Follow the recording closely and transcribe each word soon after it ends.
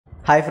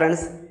Hi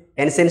friends,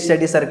 ENSIGN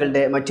Study Circle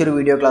മറ്റൊരു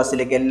video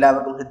ക്ലാസ്സിലേക്ക്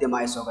എല്ലാവർക്കും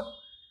ഹൃദ്യമായ സ്വാഗതം.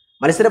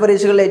 മത്സര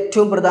പരീക്ഷകളിലെ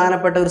ഏറ്റവും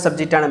പ്രധാനപ്പെട്ട ഒരു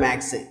സബ്ജക്റ്റാണ്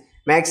മാത്സ്.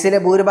 മാത്സിലെ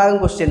ഭൂരിഭാഗം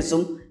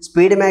ക്വസ്റ്റ്യൻസും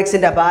സ്പീഡ്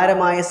മാത്സിന്റെ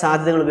അപാരമായ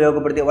സാധ്യതകൾ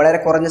ഉപയോഗപ്പെടുത്തി വളരെ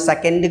കുറഞ്ഞ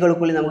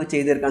സെക്കൻഡുകൾക്കുള്ളിൽ നമുക്ക്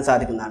ചെയ്തു തീർക്കാൻ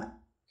സാധിക്കുന്നതാണ്.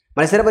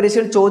 മത്സര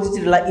പരീക്ഷയിൽ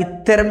ചോദിച്ചിട്ടുള്ള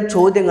ഇത്തരം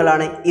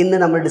ചോദ്യങ്ങളാണ് ഇന്ന്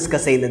നമ്മൾ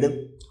ഡിസ്കസ് ചെയ്യുന്നത്.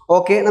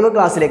 ഓക്കെ, നമുക്ക്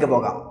ക്ലാസ്സിലേക്ക്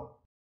പോകാം.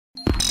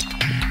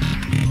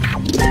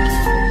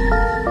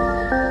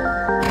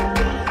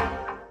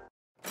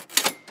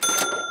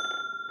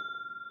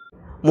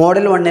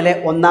 മോഡൽ 1-ലെ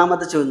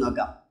ഒന്നാമത്തെ ചോദ്യം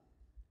നോക്കാം.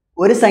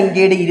 ഒരു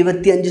സംഖ്യയുടെ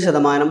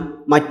 25%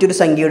 മറ്റൊരു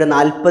സംഖ്യയുടെ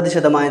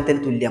 40%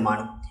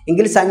 തുല്യമാണ്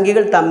എങ്കിൽ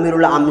സംഖ്യകൾ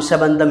തമ്മിലുള്ള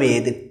അംശബന്ധം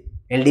ഏത്?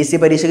 LDC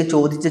പരീക്ഷയ്ക്ക്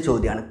ചോദിച്ച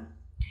ചോദ്യമാണ്.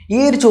 ഈ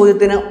ഒരു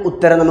ചോദ്യത്തിന്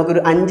ഉത്തരം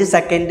നമുക്കൊരു 5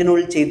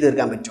 സെക്കൻഡിനുള്ളിൽ ചെയ്തു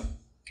തീർക്കാൻ പറ്റും.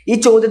 ഈ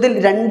ചോദ്യത്തിൽ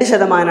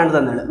 2%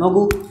 തന്നത്.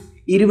 നോക്കൂ,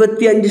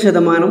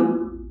 25%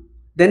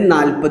 ദെൻ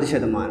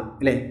 40%,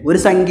 അല്ലേ? ഒരു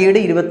സംഖ്യയുടെ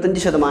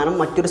 25%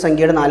 മറ്റൊരു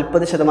സംഖ്യയുടെ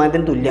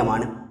 40%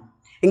 തുല്യമാണ്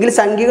എങ്കിൽ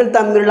സംഖ്യകൾ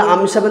തമ്മിലുള്ള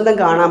അംശബന്ധം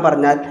കാണാൻ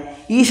പറഞ്ഞാൽ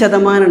ഈ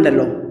ശതമാനം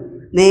ഉണ്ടല്ലോ,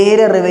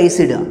 നേരെ റിവൈസ്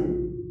ഇടുക.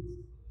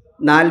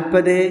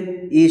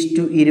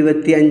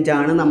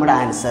 40:25 നമ്മുടെ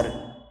ആൻസർ.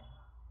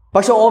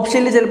 പക്ഷെ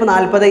ഓപ്ഷനിൽ ചിലപ്പോൾ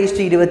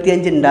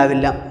 40:25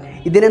 ഉണ്ടാവില്ല.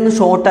 ഇതിനൊന്ന്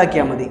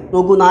ഷോർട്ടാക്കിയാൽ മതി.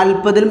 നോക്കൂ,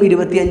 40-ലും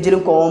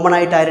 25-ലും കോമൺ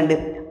ആയിട്ട് ആരുണ്ട്?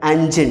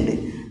 5 ഉണ്ട്.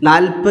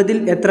 40-ൽ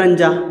എത്ര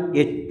 5?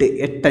 8.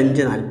 8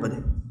 5 40.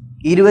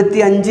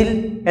 25-ൽ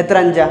എത്ര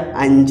 5?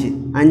 5.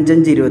 5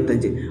 5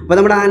 25. അപ്പോൾ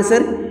നമ്മുടെ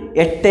ആൻസർ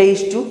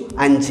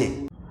 8:5.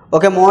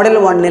 ഓക്കെ, മോഡൽ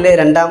 1-ലെ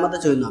രണ്ടാമത്തെ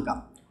ചോദ്യം നോക്കാം.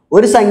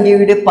 ഒരു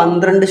സംഖ്യയുടെ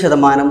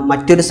 12%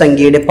 മറ്റൊരു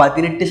സംഖ്യയുടെ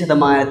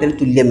 18%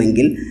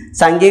 തുല്യമെങ്കിൽ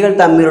സംഖ്യകൾ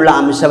തമ്മിലുള്ള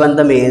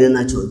അംശബന്ധം ഏതെന്ന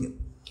ചോദ്യം.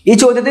 ഈ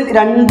ചോദ്യത്തിൽ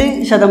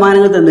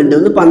 2% തന്നിട്ടുണ്ട്.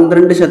 ഒന്ന്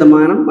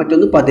 12%,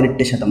 മറ്റൊന്ന്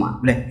 18%,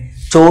 അല്ലേ?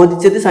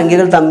 ചോദിച്ചത്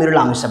സംഖ്യകൾ തമ്മിലുള്ള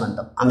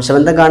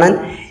അംശബന്ധം കാണാൻ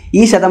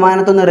ഈ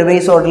ശതമാനത്തൊന്ന്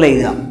റിവൈസ് ഓർഡറിൽ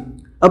എഴുതാം.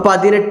 അപ്പോൾ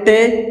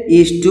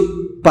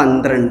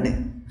 18:12.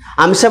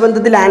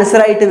 അംശബന്ധത്തിൽ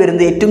ആൻസറായിട്ട്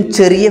വരുന്നത് ഏറ്റവും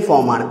ചെറിയ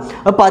ഫോമാണ്.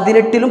 അപ്പോൾ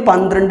 18-ലും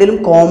 12-ലും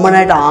കോമൺ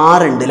ആയിട്ട്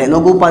 6 ഉണ്ട്, അല്ലേ?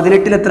 നോക്കൂ,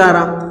 18-ൽ എത്ര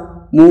 6?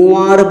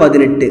 3 6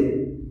 18.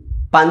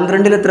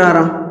 12-ൽ എത്ര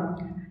 6?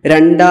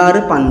 2 6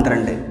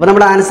 12. അപ്പോൾ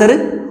നമ്മുടെ ആൻസർ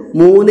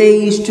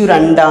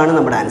 3:2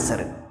 നമ്മുടെ ആൻസർ.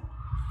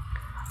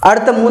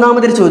 അടുത്ത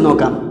മൂന്നാമതൊരു ചോദ്യം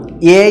നോക്കാം.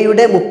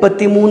 എയുടെ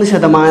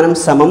 33%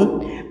 സമം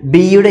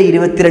ബിയുടെ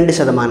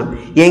 22%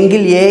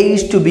 എങ്കിൽ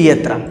A:B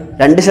എത്ര?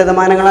 2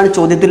 ശതമാനങ്ങളാണ്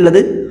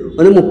ചോദ്യത്തിലുള്ളത്.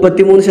 ഒന്ന്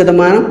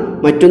 33%,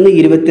 മറ്റൊന്ന്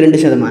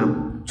 22%.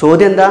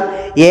 ചോദ്യം എന്താ?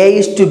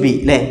 A:B,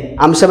 അല്ലേ?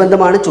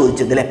 അംശബന്ധമാണ്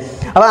ചോദിച്ചത്, അല്ലേ?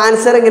 അപ്പോൾ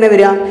ആൻസർ എങ്ങനെ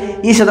വരിക?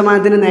 ഈ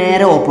ശതമാനത്തിന്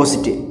നേരെ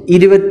ഓപ്പോസിറ്റ്,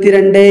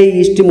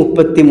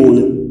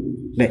 22:33,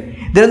 അല്ലേ?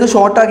 ഇതിനൊന്ന്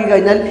ഷോർട്ടാക്കി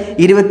കഴിഞ്ഞാൽ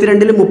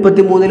 22-ലും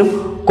 33-ലും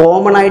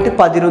കോമൺ ആയിട്ട്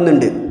 11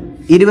 ഉണ്ട്.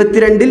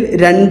 22-ൽ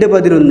 2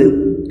 11,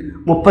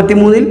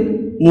 33-ൽ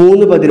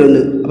 3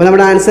 11. അപ്പോൾ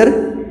നമ്മുടെ ആൻസർ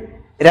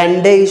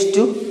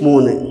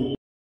 2:3.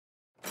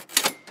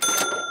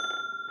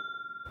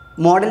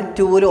 മോഡൽ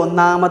 2-ൽ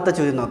ഒന്നാമത്തെ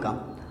ചോദ്യം നോക്കാം.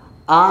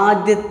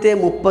 ആദ്യത്തെ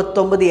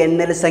 39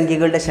 NL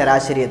സംഖ്യകളുടെ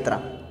ശരാശരി എത്ര?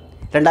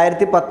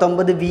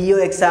 2019 VO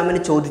എക്സാമിന്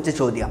ചോദിച്ച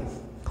ചോദ്യം.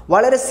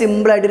 വളരെ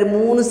സിമ്പിളായിട്ടൊരു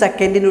 3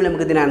 സെക്കൻഡിനുള്ളിൽ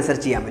നമുക്ക് ഇതിന് ആൻസർ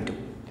ചെയ്യാൻ പറ്റും.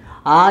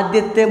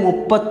 ആദ്യത്തെ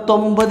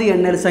 39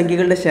 NL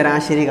സംഖ്യകളുടെ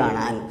ശരാശരി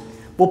കാണാൻ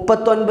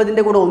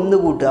 39-ൻ്റെ കൂടെ 1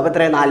 കൂട്ടുക. അപ്പോൾ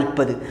എത്രയാണ്?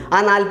 40. ആ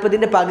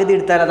 40-ൻ്റെ പകുതി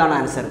എടുത്താൽ അതാണ്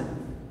ആൻസർ.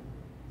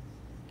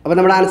 അപ്പോൾ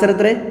നമ്മുടെ ആൻസർ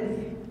എത്ര?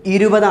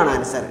 20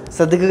 ആൻസർ.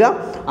 ശ്രദ്ധിക്കുക,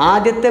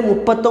 ആദ്യത്തെ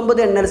 39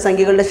 NL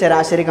സംഖ്യകളുടെ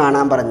ശരാശരി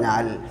കാണാൻ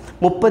പറഞ്ഞാൽ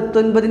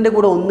 39-ൻ്റെ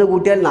കൂടെ 1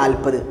 കൂട്ടിയാൽ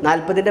 40.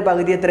 40-ൻ്റെ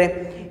പകുതി എത്ര?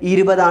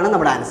 20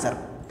 നമ്മുടെ ആൻസർ.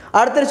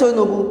 അടുത്തൊരു ചോദ്യം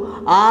നോക്കൂ.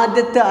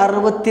 ആദ്യത്തെ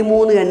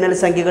 63 NL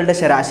സംഖ്യകളുടെ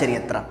ശരാശരി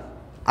എത്ര?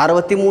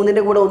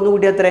 63-ൻ്റെ കൂടെ 1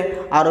 കൂട്ടിയാൽ എത്ര?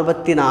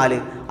 64.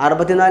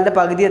 64-ൻ്റെ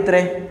പകുതി എത്ര?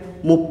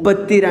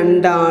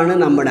 32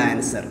 നമ്മുടെ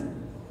ആൻസർ.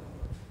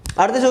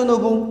 അടുത്ത ചോദ്യം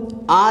നോക്കൂ.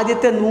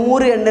 ആദ്യത്തെ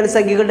 100 NL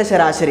സംഖ്യകളുടെ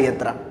ശരാശരി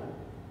എത്ര?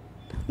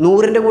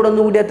 100-ൻ്റെ കൂടെ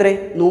 1 കൂടി എത്ര?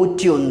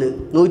 101.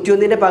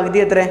 101-ൻ്റെ പകുതി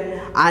എത്ര?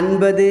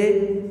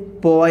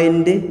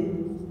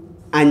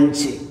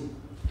 50.5.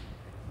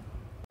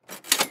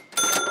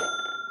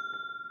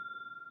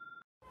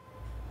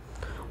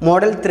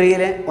 മോഡൽ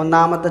 3-ലെ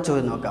ഒന്നാമത്തെ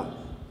ചോദ്യം നോക്കാം.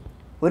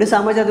 ഒരു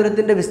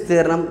സമചതുരത്തിൻ്റെ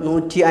വിസ്തീർണം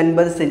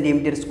 150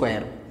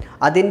 cm².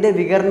 അതിൻ്റെ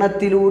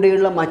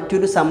വികരണത്തിലൂടെയുള്ള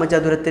മറ്റൊരു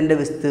സമചതുരത്തിൻ്റെ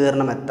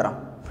വിസ്തീർണം എത്ര?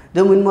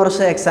 ഇത് മുൻവർഷ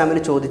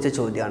എക്സാമിന് ചോദിച്ച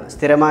ചോദ്യമാണ്.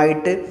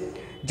 സ്ഥിരമായിട്ട്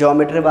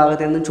ജോമെട്രി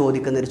ഭാഗത്ത് നിന്നും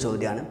ചോദിക്കുന്നൊരു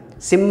ചോദ്യമാണ്.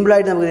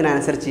 സിമ്പിളായിട്ട് നമുക്ക് ഇതിന്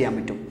ആൻസർ ചെയ്യാൻ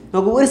പറ്റും.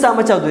 നോക്കൂ, ഒരു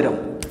സമചതുരം,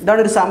 ഇതാണ്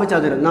ഒരു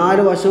സമചതുരം.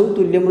 4 വശവും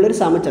തുല്യമുള്ളൊരു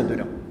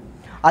സമചതുരം.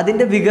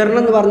 അതിൻ്റെ വികരണം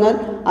എന്ന് പറഞ്ഞാൽ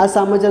ആ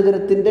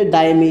സമചതുരത്തിൻ്റെ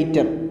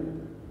ഡയമീറ്റർ.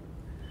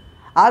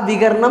 ആ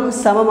വികരണം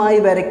സമമായി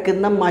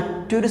വരയ്ക്കുന്ന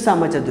മറ്റൊരു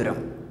സമചതുരം,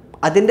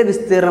 അതിൻ്റെ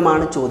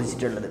വിസ്തീർണമാണ്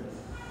ചോദിച്ചിട്ടുള്ളത്.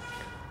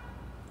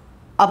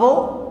 അപ്പോൾ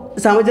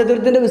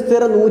സമചതുരത്തിൻ്റെ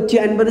വിസ്തീർണം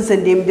 150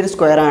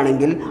 cm²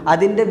 ആണെങ്കിൽ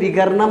അതിൻ്റെ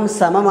വികരണം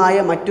സമമായ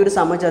മറ്റൊരു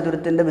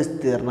സമചതുരത്തിൻ്റെ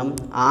വിസ്തീർണം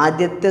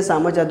ആദ്യത്തെ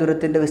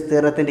സമചതുരത്തിൻ്റെ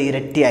വിസ്തീർണത്തിൻ്റെ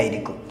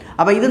ഇരട്ടിയായിരിക്കും.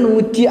 അപ്പോൾ ഇത്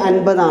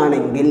 150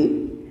 ആണെങ്കിൽ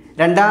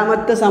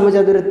രണ്ടാമത്തെ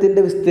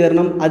സമചതുരത്തിൻ്റെ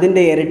വിസ്തീർണം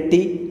അതിൻ്റെ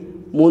ഇരട്ടി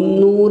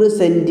 300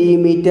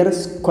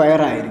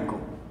 cm² ആയിരിക്കും.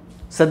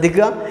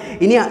 ശ്രദ്ധിക്കുക.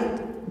 ഇനി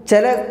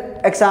ചില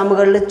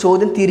എക്സാമുകളിൽ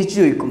ചോദ്യം തിരിച്ചു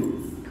ചോദിക്കും.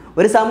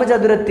 ഒരു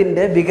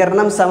സമചതുരത്തിൻ്റെ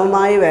വികരണം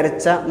സമമായി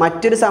വരച്ച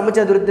മറ്റൊരു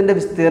സമചതുരത്തിൻ്റെ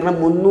വിസ്തീർണം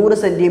 300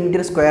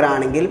 സെൻറ്റിമീറ്റർ സ്ക്വയർ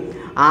ആണെങ്കിൽ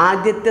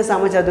ആദ്യത്തെ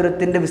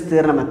സമചതുരത്തിൻ്റെ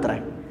വിസ്തീർണം എത്ര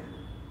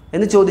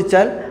എന്ന്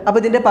ചോദിച്ചാൽ അപ്പോൾ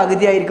ഇതിൻ്റെ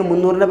പകുതി ആയിരിക്കും,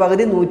 300ൻ്റെ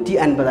പകുതി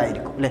 150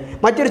 ആയിരിക്കും അല്ലേ.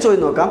 മറ്റൊരു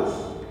ചോദ്യം നോക്കാം.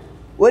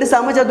 ഒരു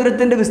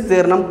സമചതുരത്തിൻ്റെ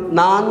വിസ്തീർണം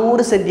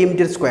 400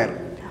 സെൻറ്റിമീറ്റർ സ്ക്വയർ,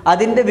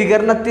 അതിൻ്റെ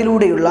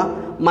വികരണത്തിലൂടെയുള്ള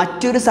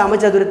മറ്റൊരു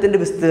സമചതുരത്തിൻ്റെ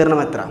വിസ്തീർണം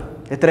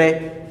എത്ര?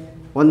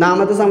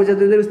 ഒന്നാമത്തെ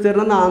സമചതുരത്തിൻ്റെ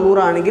വിസ്തീർണം 400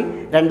 ആണെങ്കിൽ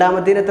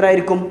രണ്ടാമത്തേന് എത്ര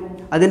ആയിരിക്കും?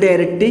 അതിൻ്റെ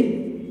ഇരട്ടി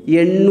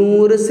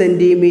 800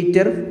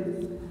 സെൻറ്റിമീറ്റർ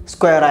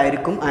സ്ക്വയർ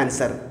ആയിരിക്കും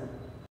ആൻസർ.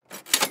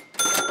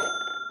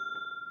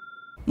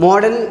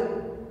 മോഡൽ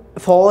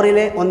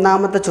 4-ലെ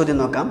ഒന്നാമത്തെ ചോദ്യം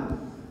നോക്കാം.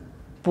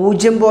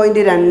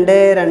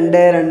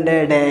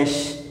 0.222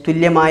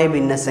 തുല്യമായ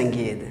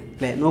ഭിന്നസംഖ്യ ഏത്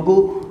അല്ലേ? നോക്കൂ,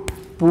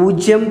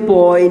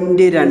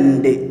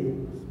 0.2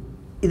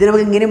 ഇതിനെ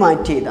നമുക്ക് ഇങ്ങനെ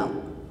മാറ്റി എഴുതാം.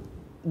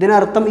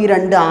 ഇതിനർത്ഥം ഈ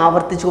 2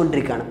 ആവർത്തിച്ചു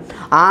കൊണ്ടിരിക്കുകയാണ്.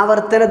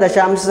 ആവർത്തന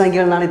ദശാംശ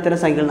സംഖ്യകൾ എന്നാണ് ഇത്തരം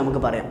സംഖ്യകൾ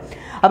നമുക്ക് പറയാം.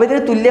 അപ്പോൾ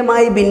ഇതിന്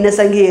തുല്യമായി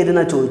ഭിന്നസംഖ്യ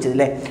ഏതെന്നാണ് ചോദിച്ചത്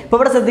അല്ലേ. ഇപ്പോൾ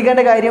ഇവിടെ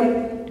ശ്രദ്ധിക്കേണ്ട കാര്യം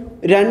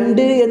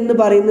 2 എന്ന്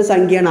പറയുന്ന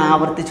സംഖ്യയാണ്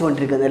ആവർത്തിച്ചു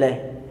കൊണ്ടിരിക്കുന്നത് അല്ലേ.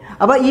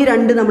 അപ്പോൾ ഈ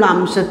 2 നമ്മൾ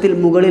അംശത്തിൽ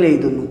മുകളിൽ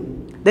എഴുതുന്നു.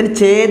 ദെൻ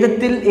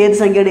ഛേദത്തിൽ ഏത്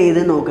സംഖ്യയാണ്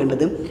ഏത്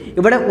നോക്കേണ്ടത്.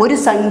 ഇവിടെ ഒരു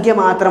സംഖ്യ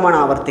മാത്രമാണ്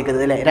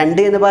ആവർത്തിക്കുന്നത് അല്ലേ.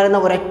 2 എന്ന് പറയുന്ന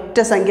ഒരൊറ്റ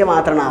സംഖ്യ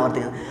മാത്രമാണ്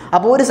ആവർത്തിക്കുന്നത്.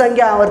 അപ്പോൾ ഒരു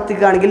സംഖ്യ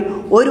ആവർത്തിക്കുകയാണെങ്കിൽ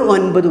ഒരു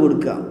 9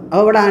 കൊടുക്കുക.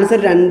 അപ്പോൾ ഇവിടെ ആൻസർ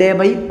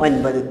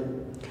 2/9.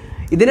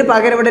 ഇതിന്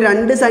പകരം ഇവിടെ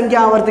 2 സംഖ്യ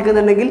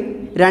ആവർത്തിക്കുന്നുണ്ടെങ്കിൽ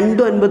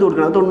 2 9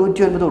 കൊടുക്കണം,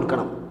 99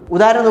 കൊടുക്കണം.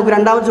 ഉദാഹരണം നോക്കൂ,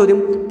 രണ്ടാമത്തെ ചോദ്യം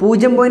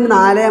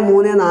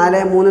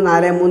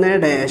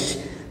 0.434343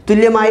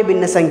 തുല്യമായ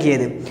ഭിന്നസംഖ്യ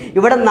ഏത്?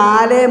 ഇവിടെ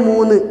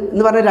 43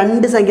 എന്ന് പറഞ്ഞ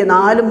 2 സംഖ്യ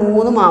 4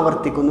 3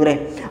 ആവർത്തിക്കുന്നു അല്ലേ.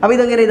 അപ്പോൾ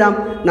ഇതെങ്ങനെ എഴുതാം?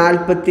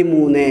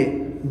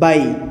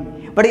 43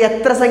 ഇവിടെ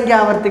എത്ര സംഖ്യ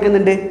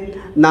ആവർത്തിക്കുന്നുണ്ട്?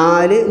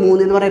 4 3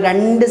 എന്ന് പറഞ്ഞാൽ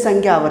 2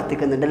 സംഖ്യ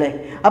ആവർത്തിക്കുന്നുണ്ട് അല്ലേ.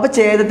 അപ്പോൾ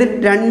ഛേദത്തിൽ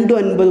 2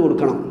 9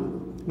 കൊടുക്കണം.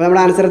 അപ്പോൾ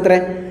നമ്മുടെ ആൻസർ എത്ര?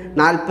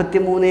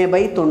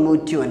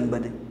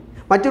 43/99.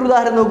 മറ്റൊരു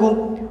ഉദാഹരണം നോക്കൂ,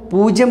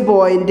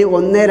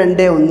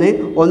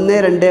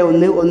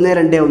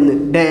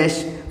 0.121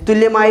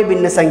 തുല്യമായ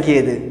ഭിന്നസംഖ്യ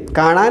ഏത്?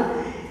 കാണാൻ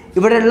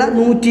ഇവിടെയുള്ള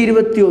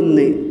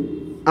 121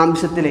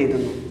 അംശത്തിൽ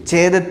എഴുതുന്നു.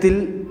 ഛേദത്തിൽ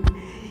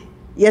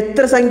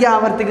എത്ര സംഖ്യ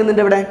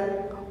ആവർത്തിക്കുന്നുണ്ട്? ഇവിടെ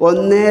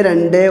 1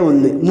 2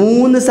 1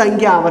 3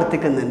 സംഖ്യ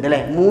ആവർത്തിക്കുന്നുണ്ട്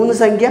അല്ലേ. 3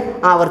 സംഖ്യ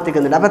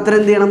ആവർത്തിക്കുന്നുണ്ട്. അപ്പോൾ എത്ര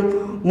എന്ത് ചെയ്യണം?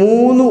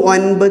 3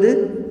 9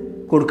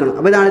 കൊടുക്കണം.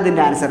 അപ്പോൾ ഇതാണ്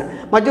ഇതിൻ്റെ ആൻസർ.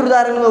 മറ്റൊരു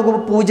ഉദാഹരണം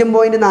നോക്കുമ്പോൾ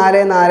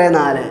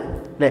 0.444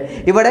 അല്ലേ.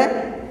 ഇവിടെ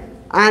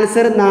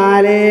ആൻസർ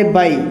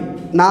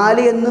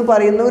 4/4 എന്ന്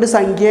പറയുന്ന ഒരു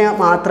സംഖ്യ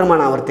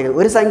മാത്രമാണ് ആവർത്തിക്കുന്നത്.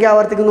 ഒരു സംഖ്യ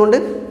ആവർത്തിക്കുന്നതുകൊണ്ട്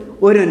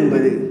ഒരു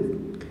 9.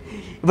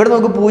 ഇവിടെ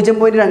നോക്കൂ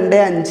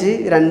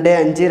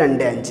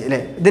 0.252525 അല്ലേ.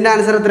 ഇതിൻ്റെ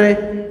ആൻസർ എത്ര?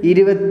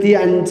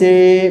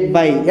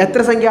 25/. എത്ര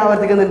സംഖ്യ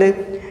ആവർത്തിക്കുന്നുണ്ട്?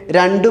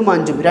 2ഉം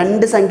 5ഉം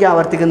 2 സംഖ്യ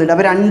ആവർത്തിക്കുന്നുണ്ട്.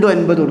 അപ്പോൾ 2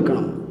 9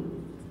 കൊടുക്കണം.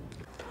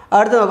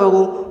 അടുത്ത്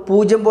നോക്കൂ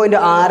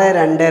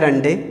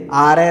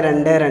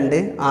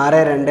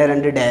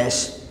 0.622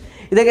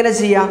 ഇതെങ്ങനെ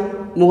ചെയ്യാം?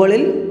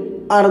 മുകളിൽ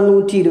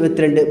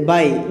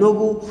 622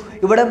 നോക്കൂ,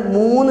 ഇവിടെ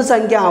 3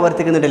 സംഖ്യ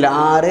ആവർത്തിക്കുന്നുണ്ടല്ലോ.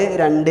 6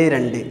 2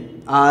 2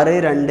 6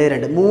 2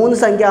 2 3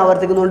 സംഖ്യ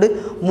ആവർത്തിക്കുന്നതുകൊണ്ട്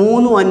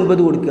 3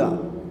 9 കൊടുക്കുക.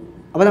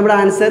 അപ്പോൾ നമ്മുടെ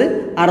ആൻസർ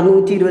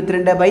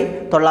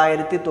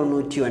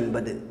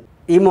 622/999.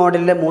 ഈ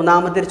മോഡലിലെ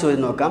മൂന്നാമത്തെ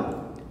ചോദ്യം നോക്കാം.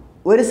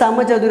 ഒരു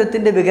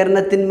സമചതുരത്തിൻ്റെ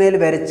വികരണത്തിന്മേൽ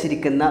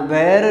വരച്ചിരിക്കുന്ന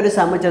വേറൊരു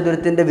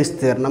സമചതുരത്തിൻ്റെ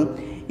വിസ്തീർണം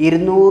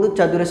 200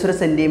 ചതുരശ്ര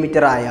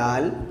സെൻറ്റിമീറ്റർ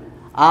ആയാൽ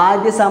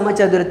ആദ്യ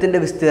സമചതുരത്തിൻ്റെ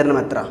വിസ്തീർണം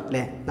എത്ര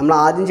അല്ലേ. നമ്മൾ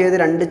ആദ്യം ചെയ്ത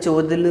 2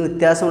 ചോദ്യത്തിൽ നിന്ന്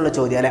വ്യത്യാസമുള്ള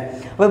ചോദ്യം അല്ലേ.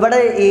 അപ്പോൾ ഇവിടെ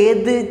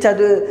ഏത്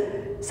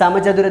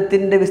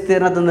സമചതുരത്തിൻ്റെ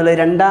വിസ്തീർണത്തിൽ നിന്നുള്ള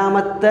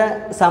രണ്ടാമത്തെ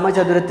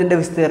സമചതുരത്തിൻ്റെ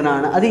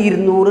വിസ്തീർണമാണ്. അത്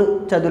 200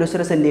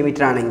 ചതുരശ്ര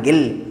സെൻറ്റിമീറ്റർ ആണെങ്കിൽ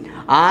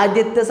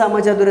ആദ്യത്തെ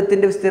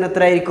സമചതുരത്തിൻ്റെ വിസ്തീർണം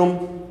എത്ര ആയിരിക്കും?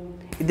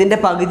 ഇതിൻ്റെ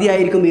പകുതി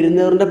ആയിരിക്കും.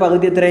 200ൻ്റെ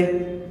പകുതി എത്ര?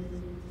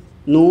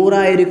 100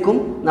 ആയിരിക്കും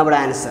നമ്മുടെ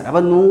ആൻസർ.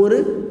 അപ്പോൾ 100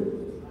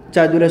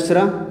 ചതുരശ്ര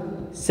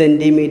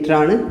സെൻറ്റിമീറ്റർ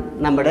ആണ്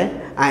നമ്മുടെ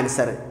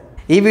ആൻസർ.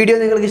 ഈ വീഡിയോ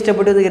നിങ്ങൾക്ക്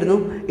ഇഷ്ടപ്പെട്ടു എന്ന് കരുതുന്നു.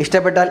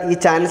 ഇഷ്ടപ്പെട്ടാൽ ഈ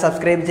ചാനൽ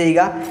സബ്സ്ക്രൈബ്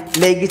ചെയ്യുക,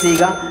 ലൈക്ക്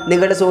ചെയ്യുക,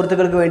 നിങ്ങളുടെ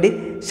സുഹൃത്തുക്കൾക്ക് വേണ്ടി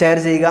ഷെയർ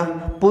ചെയ്യുക.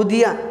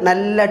 പുതിയ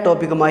നല്ല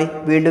ടോപ്പിക്കുമായി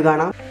വീണ്ടും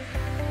കാണാം.